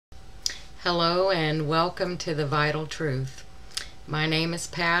Hello and welcome to The Vital Truth. My name is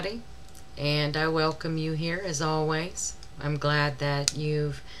Patty and I welcome you here as always. I'm glad that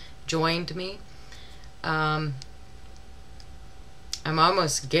you've joined me. I'm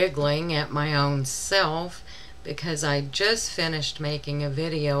almost giggling at my own self because I just finished making a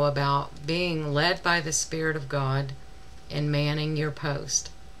video about being led by the Spirit of God and manning your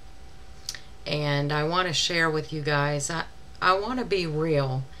post. And I want to share with you guys, I want to be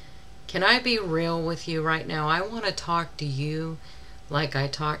real. Can I be real with you right now? I want to talk to you like I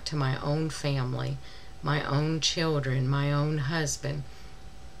talk to my own family, my own children, my own husband,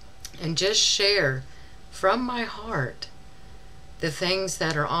 and just share from my heart the things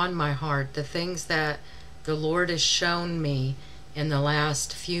that are on my heart, the things that the Lord has shown me in the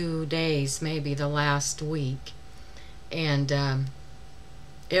last few days, maybe the last week. And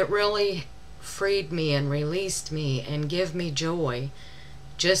it really freed me and released me and gave me joy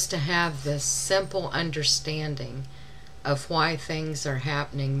just to have this simple understanding of why things are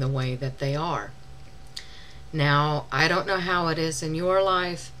happening the way that they are. Now, I don't know how it is in your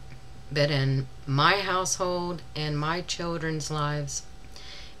life, but in my household and my children's lives,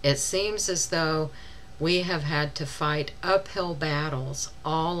 it seems as though we have had to fight uphill battles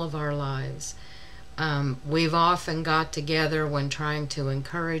all of our lives. We've often got together when trying to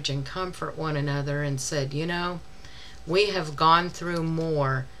encourage and comfort one another and said, you know, we have gone through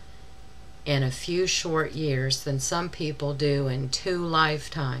more in a few short years than some people do in 2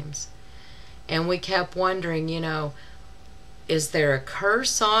 lifetimes. And we kept wondering, you know, is there a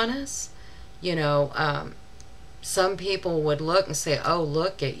curse on us? You know, some people would look and say, oh,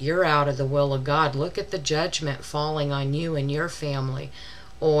 look at, you're out of the will of God. Look at the judgment falling on you and your family.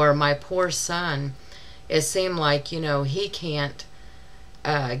 Or my poor son, it seemed like, you know, he can't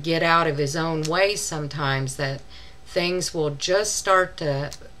get out of his own way sometimes, that things will just start to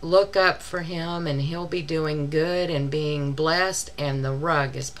look up for him and he'll be doing good and being blessed, and the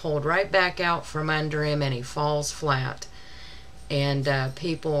rug is pulled right back out from under him and he falls flat. And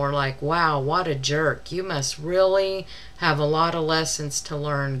people are like, wow, what a jerk. You must really have a lot of lessons to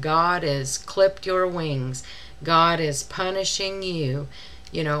learn. God has clipped your wings. God is punishing you.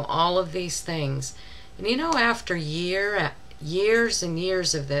 You know, all of these things. And you know, after years and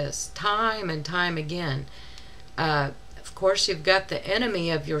years of this, time and time again, of course, you've got the enemy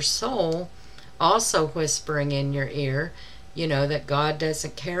of your soul also whispering in your ear, you know, that God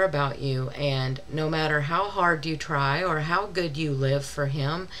doesn't care about you. And no matter how hard you try or how good you live for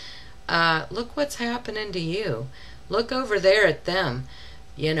Him, look what's happening to you. Look over there at them.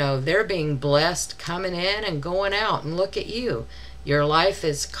 You know, they're being blessed coming in and going out. And look at you. Your life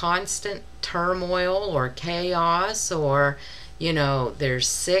is constant turmoil or chaos, or, you know, there's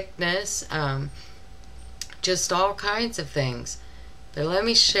sickness. Just all kinds of things. But let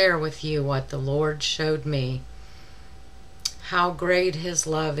me share with you what the Lord showed me. How great His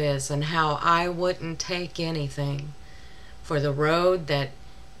love is, and how I wouldn't take anything for the road that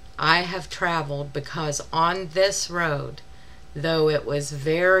I have traveled, because on this road, though it was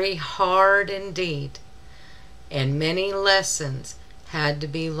very hard indeed, and many lessons had to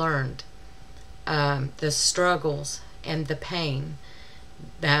be learned, the struggles and the pain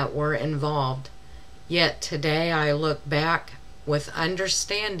that were involved, yet today I look back with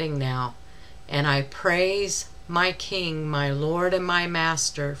understanding now, and I praise my King, my Lord and my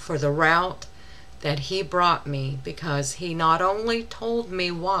Master, for the route that He brought me, because He not only told me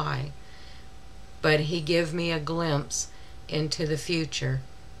why, but He gave me a glimpse into the future,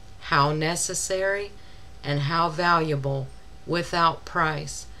 how necessary and how valuable, without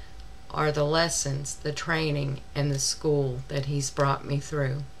price, are the lessons, the training, and the school that He's brought me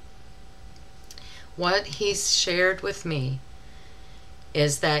through. What He's shared with me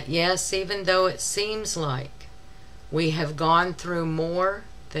is that, yes, even though it seems like we have gone through more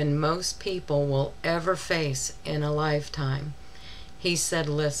than most people will ever face in a lifetime, He said,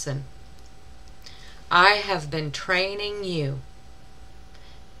 listen, I have been training you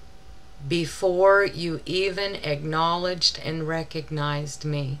before you even acknowledged and recognized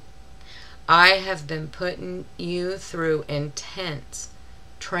me. I have been putting you through intense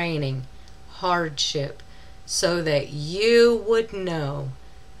training, hardship, so that you would know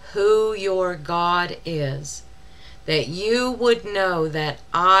who your God is, that you would know that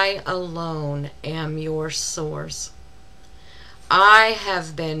I alone am your source. I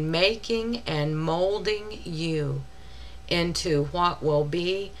have been making and molding you into what will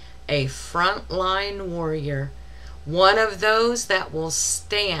be a frontline warrior, one of those that will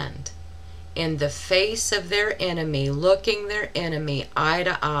stand in the face of their enemy, looking their enemy eye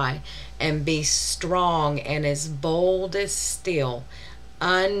to eye, and be strong and as bold as steel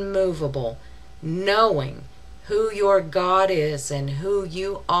unmovable, knowing who your God is and who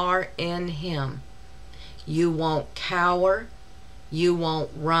you are in Him. You won't cower, you won't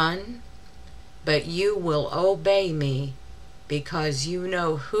run, but you will obey me because you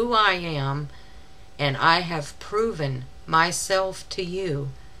know who I am, and I have proven myself to you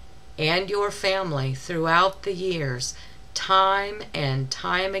and your family throughout the years, time and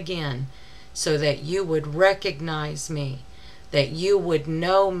time again, so that you would recognize me, that you would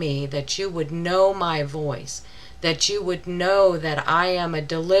know me, that you would know my voice, that you would know that I am a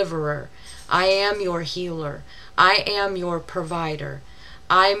deliverer, I am your healer, I am your provider,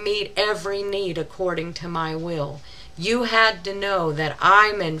 I meet every need according to my will. You had to know that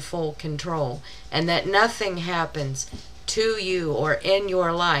I'm in full control and that nothing happens to you or in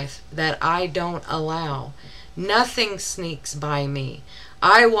your life that I don't allow. Nothing sneaks by me.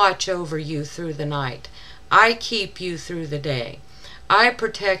 I watch over you through the night. I keep you through the day. I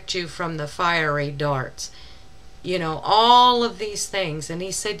protect you from the fiery darts. You know, all of these things. And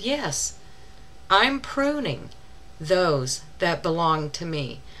He said, yes, I'm pruning those that belong to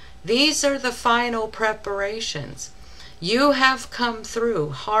me. These are the final preparations. You have come through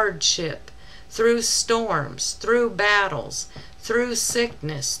hardship, through storms, through battles, through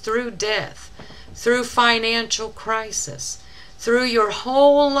sickness, through death, through financial crisis, through your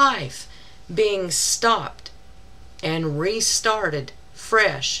whole life being stopped and restarted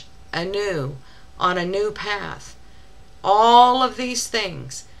fresh, anew, on a new path. All of these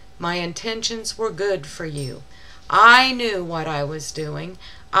things, my intentions were good for you. I knew what I was doing.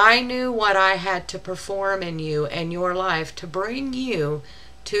 I knew what I had to perform in you and your life to bring you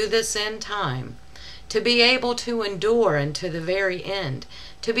to this end time, to be able to endure unto the very end,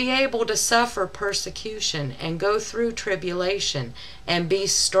 to be able to suffer persecution and go through tribulation and be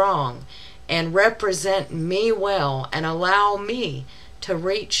strong and represent me well and allow me to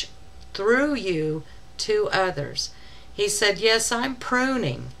reach through you to others. He said, yes, I'm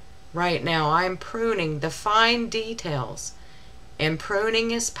pruning right now. I'm pruning the fine details. And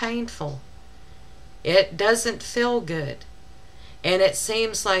pruning is painful. It doesn't feel good. And it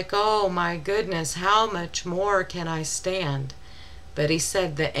seems like, oh my goodness, how much more can I stand? But He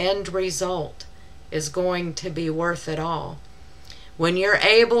said the end result is going to be worth it all. When you're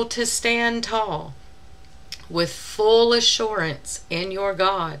able to stand tall with full assurance in your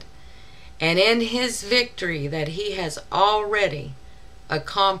God and in His victory that He has already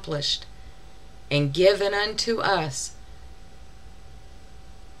accomplished and given unto us,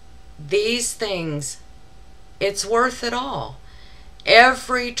 these things, it's worth it all.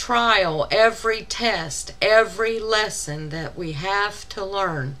 Every trial, every test, every lesson that we have to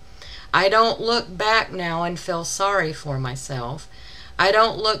learn. I don't look back now and feel sorry for myself. I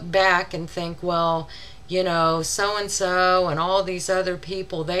don't look back and think, well, you know, so-and-so and all these other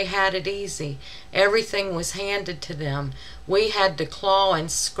people, they had it easy. Everything was handed to them. We had to claw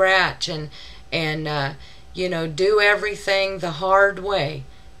and scratch and you know, do everything the hard way.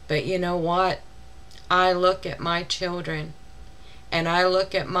 But you know what? I look at my children and I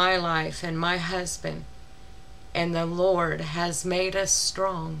look at my life and my husband, and the Lord has made us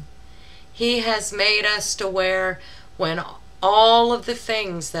strong. He has made us to where when all of the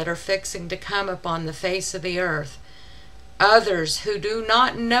things that are fixing to come upon the face of the earth, others who do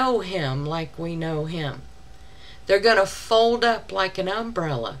not know Him like we know Him, they're going to fold up like an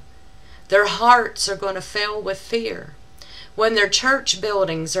umbrella. Their hearts are going to fill with fear. When their church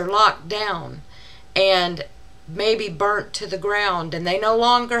buildings are locked down and maybe burnt to the ground, and they no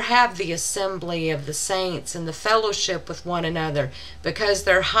longer have the assembly of the saints and the fellowship with one another because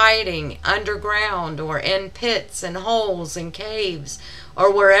they're hiding underground or in pits and holes and caves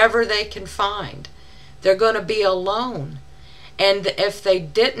or wherever they can find. They're going to be alone. And if they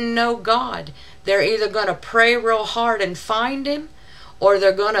didn't know God, they're either going to pray real hard and find Him, or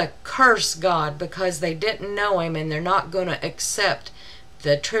they're going to curse God because they didn't know Him, and they're not going to accept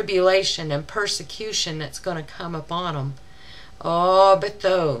the tribulation and persecution that's going to come upon them. Oh, but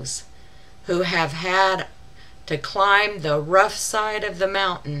those who have had to climb the rough side of the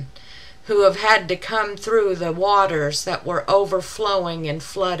mountain, who have had to come through the waters that were overflowing and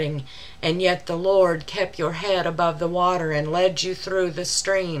flooding, and yet the Lord kept your head above the water and led you through the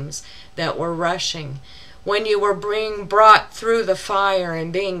streams that were rushing. When you were being brought through the fire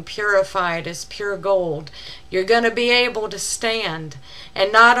and being purified as pure gold, you're going to be able to stand.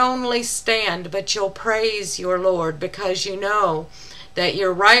 And not only stand, but you'll praise your Lord because you know that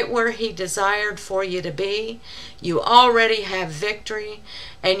you're right where He desired for you to be. You already have victory,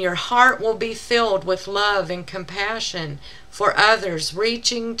 and your heart will be filled with love and compassion for others,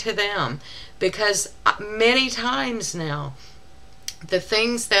 reaching to them. Because many times now, the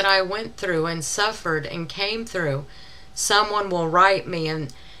things that I went through and suffered and came through, someone will write me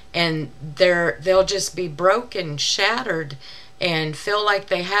and they'll just be broken, shattered, and feel like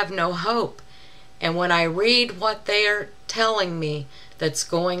they have no hope. And when I read what they are telling me that's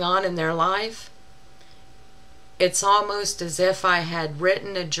going on in their life, it's almost as if I had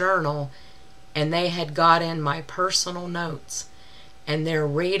written a journal and they had got in my personal notes and they're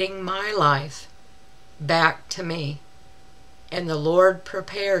reading my life back to me. And the Lord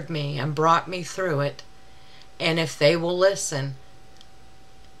prepared me and brought me through it. And if they will listen,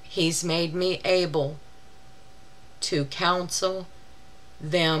 He's made me able to counsel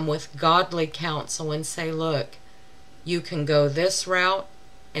them with godly counsel and say, look, you can go this route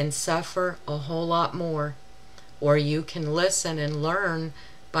and suffer a whole lot more, or you can listen and learn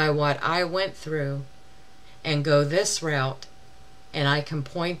by what I went through and go this route, and I can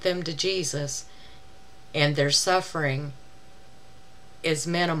point them to Jesus, and their suffering is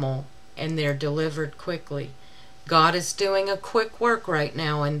minimal and they're delivered quickly. God is doing a quick work right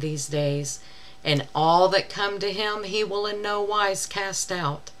now in these days, and all that come to Him He will in no wise cast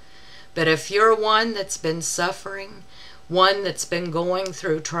out. But if you're one that's been suffering, one that's been going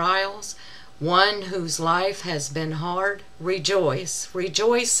through trials, one whose life has been hard, rejoice.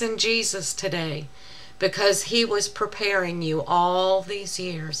 Rejoice in Jesus today, because He was preparing you all these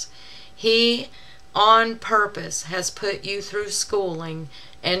years. He on purpose has put you through schooling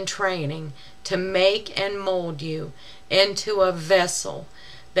and training to make and mold you into a vessel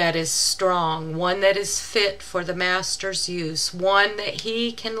that is strong, one that is fit for the Master's use, one that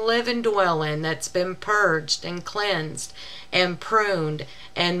He can live and dwell in, that's been purged and cleansed and pruned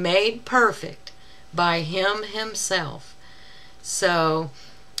and made perfect by Him Himself. So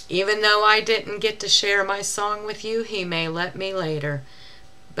even though I didn't get to share my song with you, He may let me later.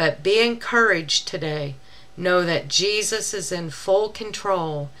 But be encouraged today. Know that Jesus is in full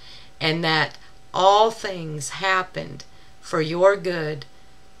control and that all things happened for your good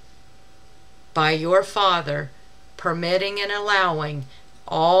by your Father permitting and allowing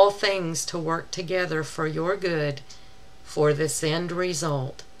all things to work together for your good for this end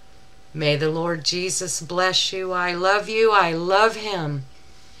result. May the Lord Jesus bless you. I love you. I love Him.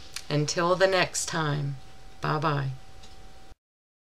 Until the next time. Bye-bye.